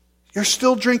 you're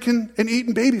still drinking and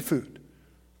eating baby food.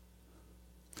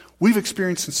 We've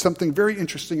experienced something very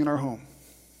interesting in our home.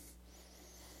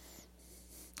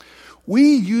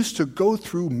 We used to go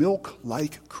through milk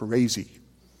like crazy.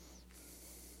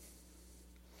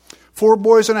 4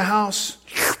 boys in a house.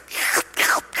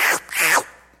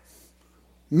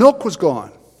 Milk was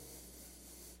gone.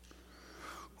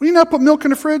 When you not put milk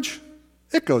in the fridge,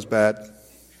 it goes bad.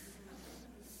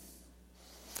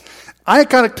 I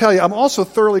got to tell you, I'm also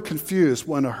thoroughly confused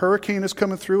when a hurricane is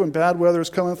coming through and bad weather is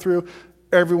coming through.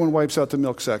 Everyone wipes out the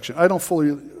milk section. I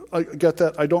get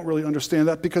that. I don't really understand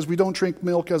that because we don't drink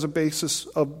milk as a basis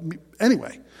of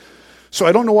anyway. So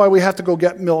I don't know why we have to go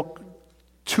get milk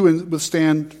to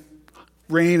withstand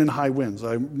rain and high winds.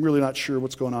 I'm really not sure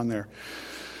what's going on there.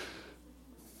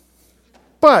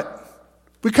 But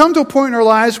we come to a point in our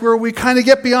lives where we kind of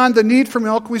get beyond the need for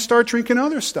milk and we start drinking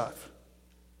other stuff.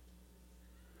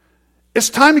 It's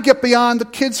time to get beyond the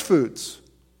kids' foods.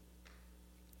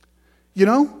 You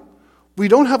know, we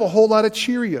don't have a whole lot of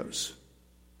Cheerios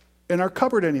in our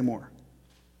cupboard anymore.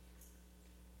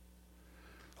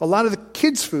 A lot of the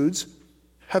kids' foods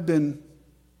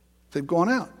they've gone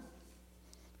out.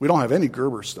 We don't have any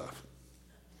Gerber stuff.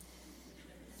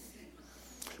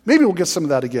 Maybe we'll get some of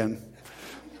that again.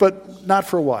 But not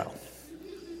for a while.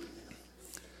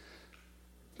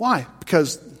 Why?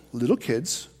 Because little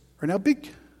kids are now big.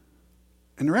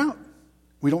 And they're out.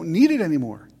 We don't need it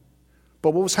anymore.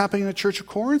 But what was happening in the Church of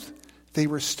Corinth? They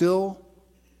were still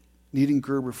needing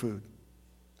Gerber food.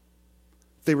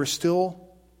 They were still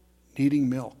needing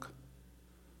milk.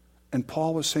 And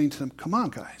Paul was saying to them, come on,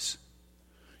 guys.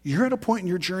 You're at a point in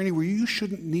your journey where you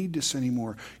shouldn't need this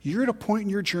anymore. You're at a point in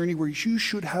your journey where you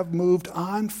should have moved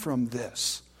on from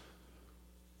this.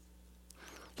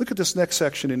 Look at this next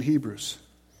section in Hebrews.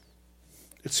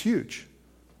 It's huge.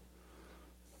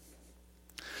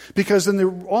 Because then the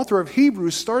author of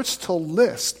Hebrews starts to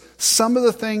list some of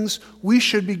the things we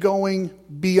should be going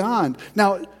beyond.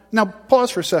 Now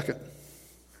pause for a second.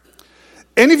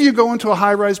 Any of you go into a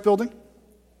high-rise building?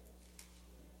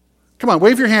 Come on,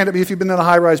 wave your hand at me if you've been in a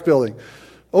high-rise building.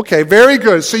 Okay, very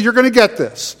good. So you're going to get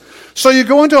this. So you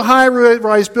go into a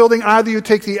high-rise building, either you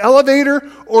take the elevator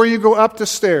or you go up the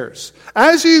stairs.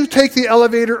 As you take the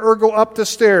elevator or go up the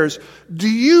stairs, do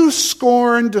you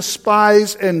scorn,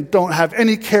 despise, and don't have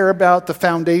any care about the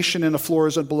foundation and the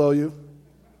floors below you?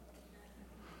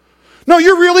 No,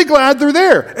 you're really glad they're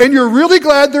there, and you're really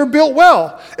glad they're built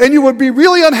well, and you would be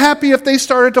really unhappy if they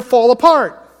started to fall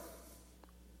apart.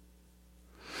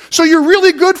 So you're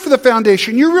really good for the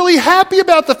foundation. You're really happy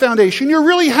about the foundation. You're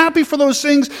really happy for those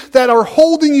things that are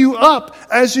holding you up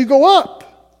as you go up.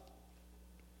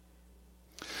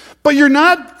 But you're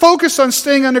not focused on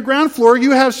staying on the ground floor.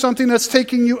 You have something that's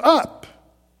taking you up.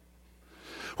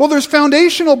 Well, there's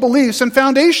foundational beliefs and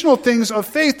foundational things of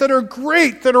faith that are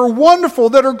great, that are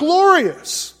wonderful, that are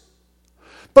glorious.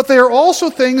 But they are also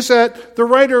things that the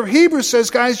writer of Hebrews says,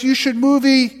 guys, you should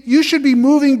be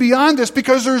moving beyond this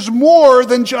because there's more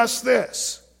than just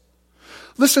this.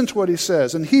 Listen to what he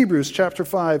says in Hebrews chapter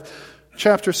 5,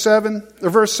 chapter 7, or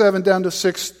verse 7 down to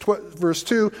 6, verse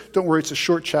 2. Don't worry, it's a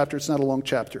short chapter. It's not a long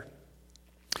chapter.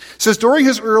 It says, during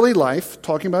his early life,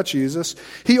 talking about Jesus,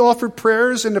 he offered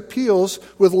prayers and appeals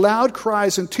with loud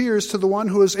cries and tears to the one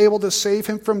who was able to save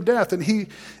him from death. And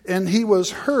he was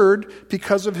heard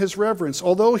because of his reverence.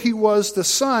 Although he was the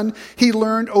Son, he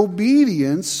learned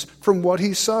obedience from what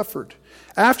he suffered.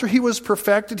 After he was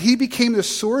perfected, he became the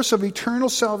source of eternal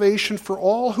salvation for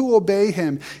all who obey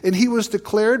him. And he was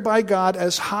declared by God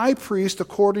as high priest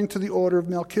according to the order of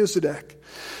Melchizedek.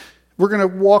 We're going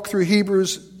to walk through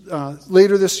Hebrews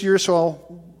later this year, so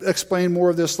I'll explain more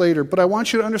of this later. But I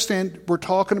want you to understand we're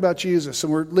talking about Jesus,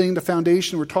 and we're laying the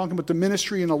foundation. We're talking about the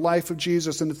ministry and the life of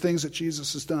Jesus and the things that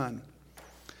Jesus has done.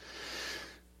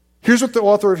 Here's what the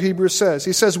author of Hebrews says.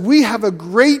 He says, we have a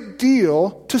great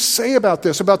deal to say about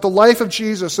this, about the life of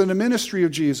Jesus and the ministry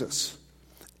of Jesus.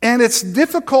 And it's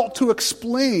difficult to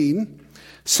explain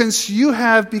since you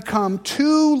have become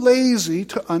too lazy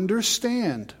to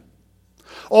understand.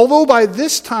 Although by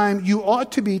this time you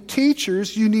ought to be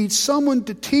teachers, you need someone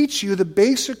to teach you the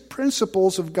basic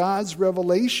principles of God's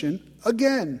revelation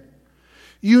again.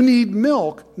 You need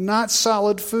milk, not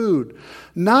solid food.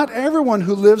 Not everyone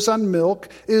who lives on milk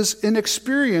is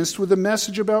inexperienced with the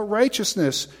message about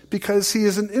righteousness because he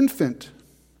is an infant.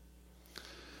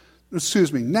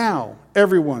 Now,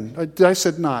 everyone, I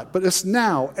said not, but it's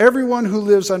now. Everyone who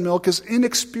lives on milk is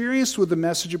inexperienced with the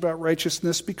message about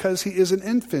righteousness because he is an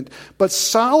infant. But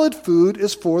solid food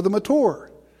is for the mature.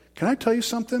 Can I tell you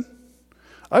something?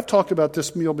 I've talked about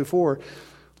this meal before.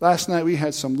 Last night we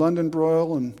had some London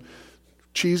broil and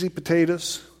cheesy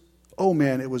potatoes. Oh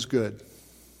man, it was good.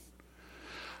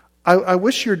 I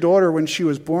wish your daughter, when she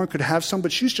was born, could have some,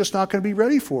 but she's just not going to be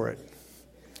ready for it.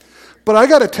 But I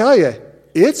got to tell you,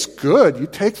 it's good. You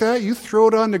take that, you throw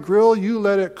it on the grill, you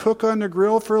let it cook on the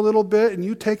grill for a little bit, and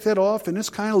you take that off, and it's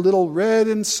kind of a little red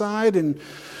inside and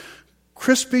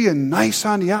crispy and nice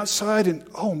on the outside, and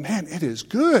oh man, it is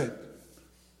good.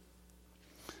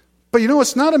 But you know,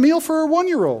 it's not a meal for a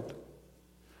 1-year-old.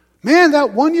 Man, that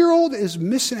 1-year-old is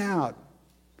missing out.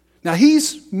 Now,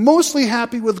 he's mostly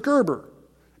happy with Gerber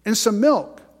and some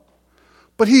milk,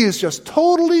 but he is just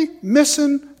totally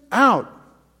missing out.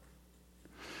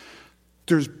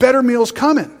 There's better meals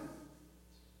coming.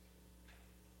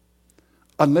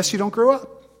 Unless you don't grow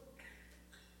up.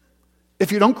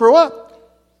 If you don't grow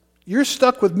up, you're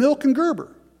stuck with milk and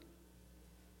Gerber.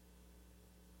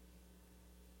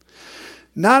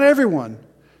 Not everyone.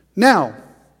 Now,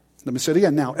 let me say it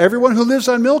again. Now, everyone who lives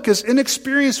on milk is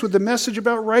inexperienced with the message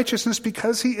about righteousness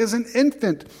because he is an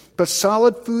infant. But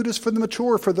solid food is for the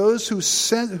mature, for those whose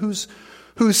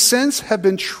sense have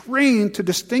been trained to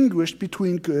distinguish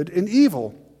between good and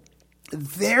evil.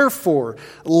 Therefore,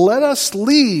 let us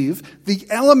leave the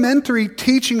elementary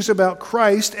teachings about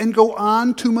Christ and go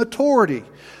on to maturity,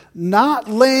 not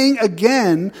laying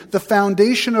again the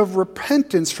foundation of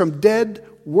repentance from dead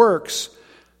works,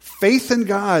 faith in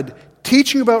God,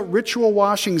 teaching about ritual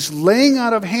washings, laying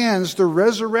out of hands the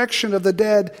resurrection of the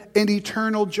dead, and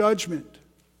eternal judgment.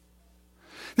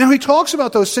 Now he talks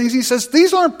about those things. He says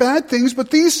these aren't bad things,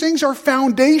 but these things are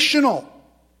foundational.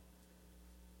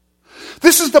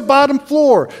 This is the bottom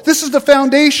floor. This is the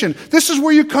foundation. This is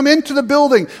where you come into the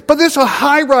building. But there's a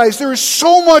high rise. There is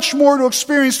so much more to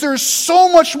experience. There is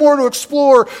so much more to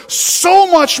explore. So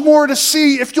much more to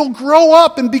see if you'll grow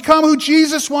up and become who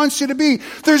Jesus wants you to be.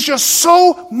 There's just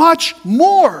so much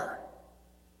more.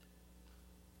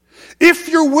 If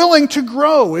you're willing to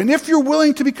grow, and if you're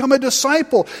willing to become a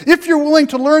disciple, if you're willing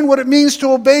to learn what it means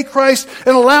to obey Christ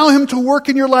and allow Him to work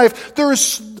in your life,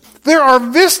 there are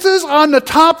vistas on the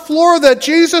top floor that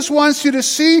Jesus wants you to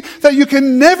see that you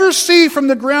can never see from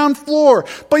the ground floor.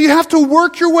 But you have to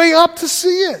work your way up to see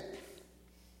it.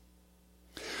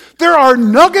 There are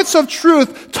nuggets of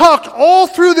truth tucked all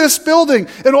through this building.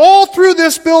 And all through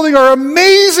this building are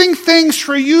amazing things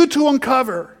for you to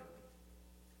uncover.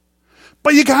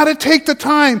 But you got to take the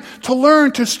time to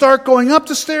learn to start going up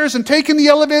the stairs and taking the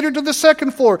elevator to the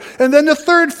second floor and then the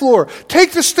third floor.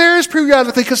 Take the stairs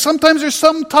periodically because sometimes there's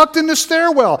something tucked in the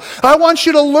stairwell. I want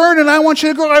you to learn and I want you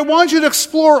to grow. I want you to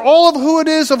explore all of who it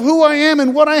is, of who I am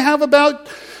and what I have about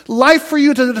life for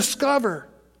you to discover.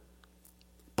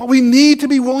 But we need to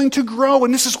be willing to grow,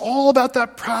 and this is all about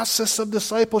that process of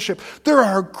discipleship. There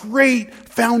are great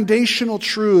foundational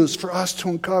truths for us to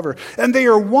uncover, and they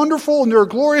are wonderful and they're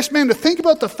glorious. Man, to think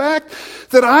about the fact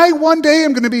that I one day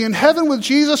am going to be in heaven with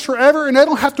Jesus forever, and I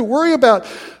don't have to worry about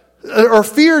or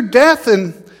fear death,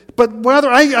 but rather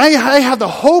I have the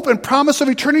hope and promise of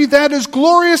eternity. That is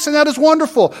glorious and that is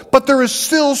wonderful. But there is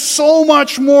still so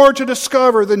much more to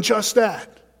discover than just that.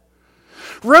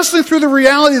 Wrestling through the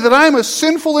reality that I am a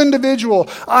sinful individual.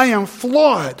 I am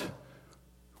flawed.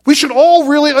 We should all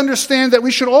really understand that. We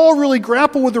should all really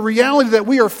grapple with the reality that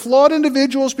we are flawed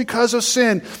individuals because of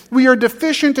sin. We are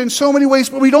deficient in so many ways,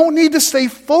 but we don't need to stay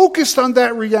focused on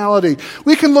that reality.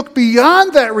 We can look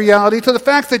beyond that reality to the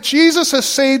fact that Jesus has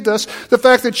saved us, the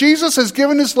fact that Jesus has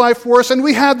given His life for us, and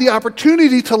we have the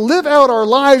opportunity to live out our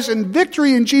lives in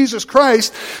victory in Jesus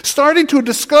Christ, starting to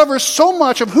discover so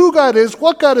much of who God is,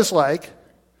 what God is like.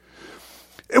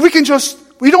 And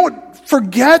we don't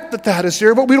forget that is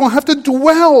there, but we don't have to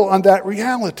dwell on that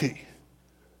reality.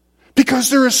 Because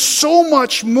there is so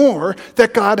much more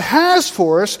that God has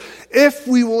for us if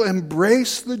we will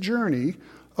embrace the journey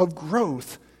of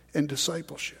growth and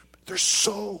discipleship. There's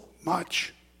so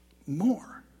much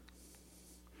more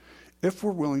if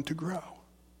we're willing to grow.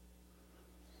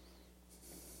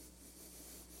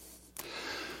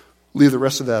 Leave the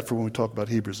rest of that for when we talk about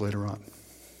Hebrews later on.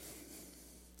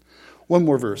 One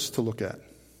more verse to look at.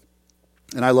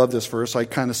 And I love this verse. I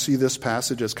kind of see this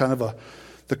passage as kind of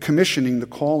the commissioning, the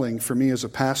calling for me as a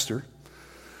pastor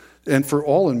and for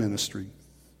all in ministry.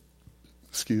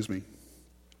 Excuse me.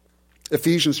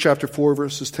 Ephesians chapter 4,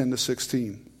 verses 10 to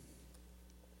 16.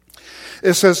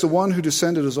 It says, the one who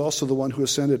descended is also the one who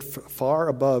ascended far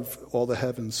above all the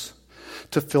heavens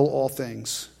to fill all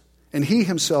things. And he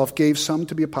himself gave some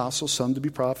to be apostles, some to be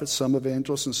prophets, some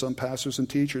evangelists, and some pastors and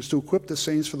teachers to equip the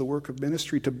saints for the work of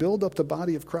ministry, to build up the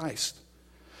body of Christ.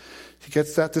 He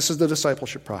gets that? This is the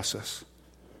discipleship process.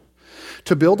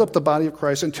 To build up the body of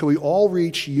Christ until we all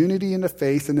reach unity in the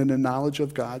faith and in the knowledge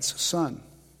of God's Son,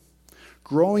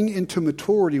 growing into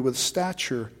maturity with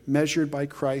stature measured by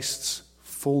Christ's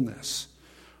fullness.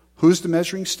 Who's the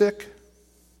measuring stick?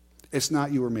 It's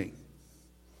not you or me.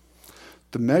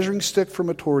 The measuring stick for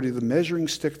maturity, the measuring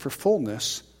stick for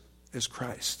fullness is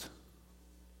Christ.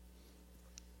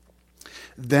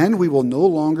 Then we will no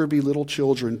longer be little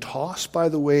children, tossed by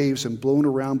the waves and blown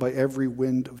around by every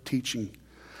wind of teaching,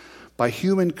 by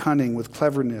human cunning with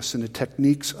cleverness and the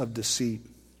techniques of deceit.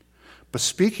 But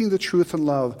speaking the truth in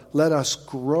love, let us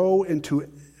grow in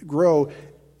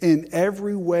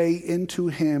every way into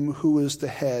him who is the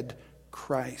head,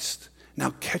 Christ.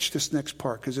 Now catch this next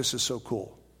part, because this is so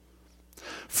cool.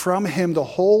 From him the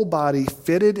whole body,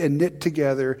 fitted and knit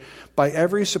together by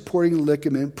every supporting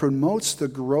ligament, promotes the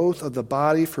growth of the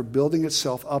body for building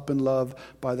itself up in love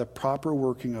by the proper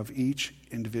working of each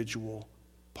individual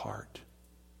part.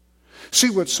 See,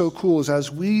 what's so cool is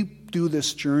as we do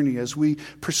this journey, as we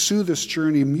pursue this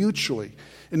journey mutually,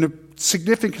 and the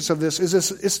significance of this is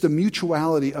it's the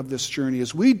mutuality of this journey.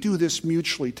 As we do this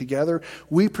mutually together,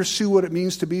 we pursue what it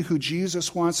means to be who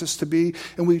Jesus wants us to be,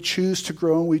 and we choose to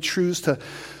grow, and we choose to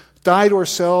die to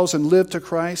ourselves and live to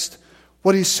Christ.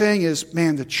 What he's saying is,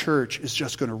 man, the church is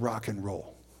just going to rock and roll.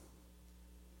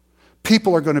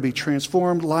 People are going to be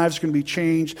transformed. Lives are going to be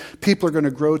changed. People are going to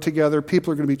grow together.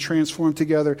 People are going to be transformed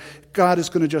together. God is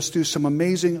going to just do some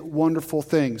amazing, wonderful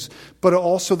things. But it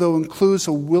also, though, includes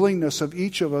a willingness of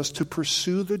each of us to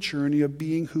pursue the journey of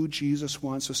being who Jesus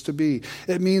wants us to be.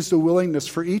 It means the willingness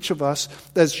for each of us,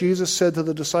 as Jesus said to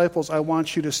the disciples, I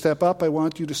want you to step up, I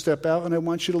want you to step out, and I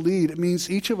want you to lead. It means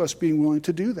each of us being willing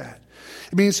to do that.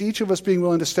 It means each of us being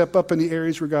willing to step up in the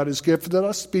areas where God has gifted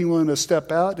us, being willing to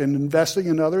step out and investing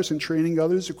in others and training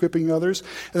others, equipping others,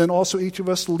 and then also each of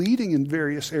us leading in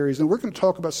various areas. And we're going to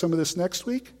talk about some of this next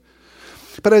week.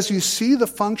 But as you see the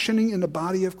functioning in the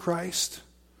body of Christ,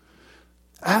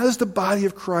 as the body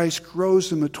of Christ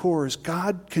grows and matures,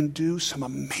 God can do some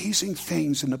amazing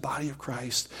things in the body of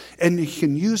Christ. And he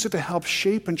can use it to help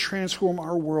shape and transform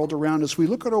our world around us. We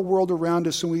look at our world around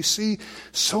us and we see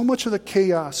so much of the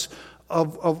chaos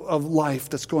of life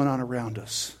that's going on around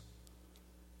us.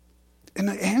 And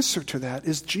the answer to that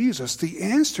is Jesus. The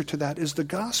answer to that is the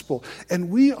gospel. And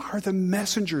we are the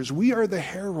messengers. We are the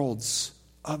heralds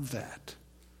of that.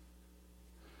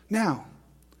 Now,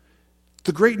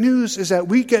 the great news is that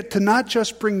we get to not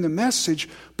just bring the message,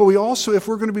 but we also, if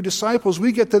we're going to be disciples,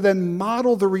 we get to then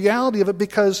model the reality of it,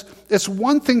 because it's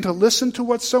one thing to listen to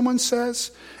what someone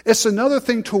says. It's another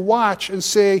thing to watch and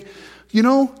say, you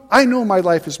know, I know my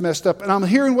life is messed up, and I'm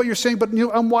hearing what you're saying, but you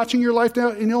know, I'm watching your life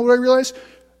now, and you know what I realize?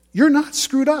 You're not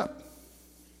screwed up.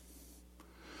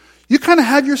 You kind of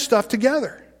have your stuff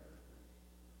together.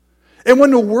 And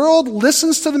when the world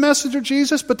listens to the message of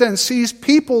Jesus, but then sees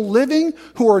people living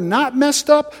who are not messed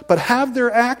up, but have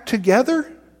their act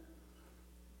together,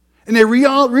 and they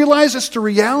realize it's the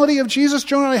reality of Jesus.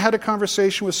 Joan and I had a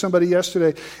conversation with somebody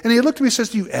yesterday, and he looked at me and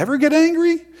says, do you ever get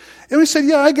angry? And we said,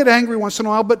 yeah, I get angry once in a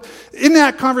while. But in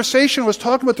that conversation, I was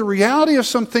talking about the reality of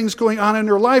some things going on in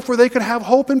their life where they could have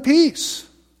hope and peace.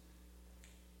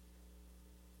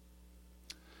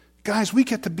 Guys, we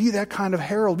get to be that kind of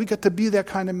herald. We get to be that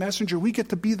kind of messenger. We get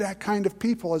to be that kind of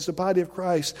people as the body of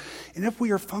Christ. And if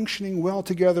we are functioning well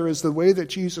together as the way that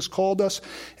Jesus called us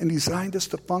and designed us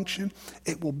to function,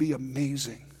 it will be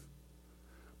amazing.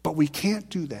 But we can't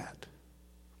do that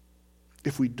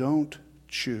if we don't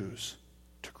choose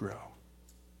to grow.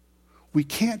 We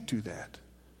can't do that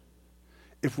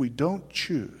if we don't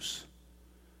choose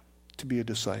to be a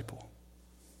disciple.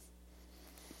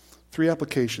 3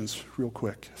 applications, real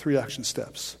quick. 3 action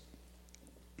steps.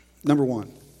 Number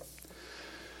 1.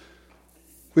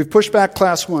 We've pushed back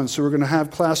Class 1, so we're going to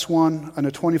have Class 1 on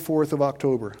the 24th of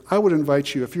October. I would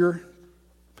invite you, if you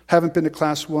haven't been to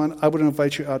Class 1, I would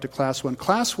invite you out to Class 1.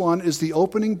 Class 1 is the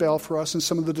opening bell for us in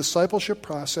some of the discipleship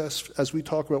process as we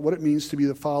talk about what it means to be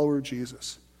the follower of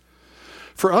Jesus.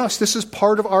 For us, this is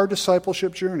part of our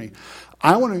discipleship journey.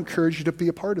 I want to encourage you to be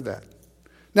a part of that.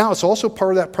 Now, it's also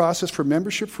part of that process for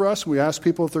membership for us. We ask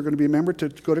people if they're going to be a member to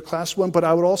go to Class 1. But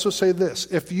I would also say this.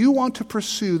 If you want to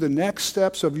pursue the next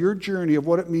steps of your journey of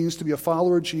what it means to be a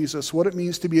follower of Jesus, what it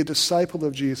means to be a disciple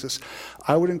of Jesus,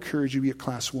 I would encourage you to be at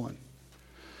Class 1.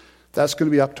 That's going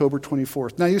to be October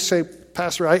 24th. Now, you say,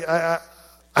 Pastor,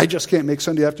 I just can't make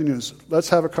Sunday afternoons. Let's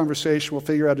have a conversation. We'll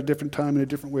figure out a different time and a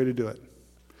different way to do it.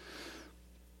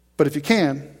 But if you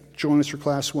can, join us for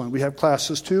Class 1. We have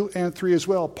Classes 2 and 3 as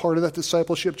well, part of that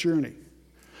discipleship journey.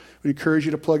 We encourage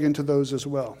you to plug into those as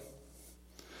well.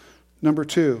 Number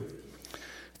 2,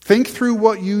 think through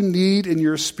what you need in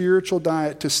your spiritual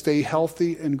diet to stay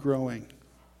healthy and growing.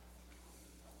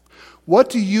 What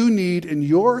do you need in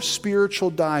your spiritual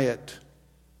diet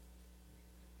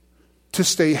to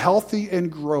stay healthy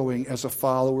and growing as a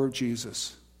follower of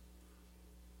Jesus?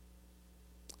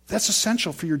 That's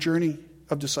essential for your journey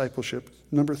of discipleship.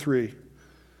 Number 3,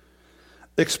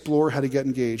 explore how to get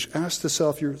engaged. Ask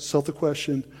yourself the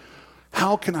question,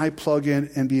 how can I plug in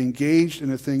and be engaged in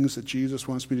the things that Jesus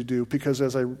wants me to do? Because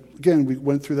we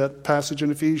went through that passage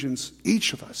in Ephesians,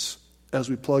 each of us, as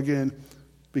we plug in,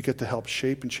 we get to help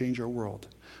shape and change our world.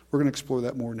 We're going to explore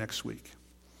that more next week.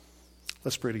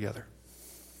 Let's pray together.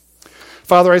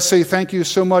 Father, I say thank you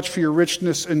so much for your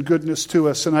richness and goodness to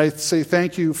us. And I say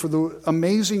thank you for the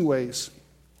amazing ways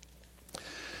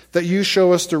that you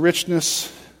show us the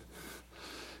richness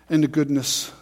and the goodness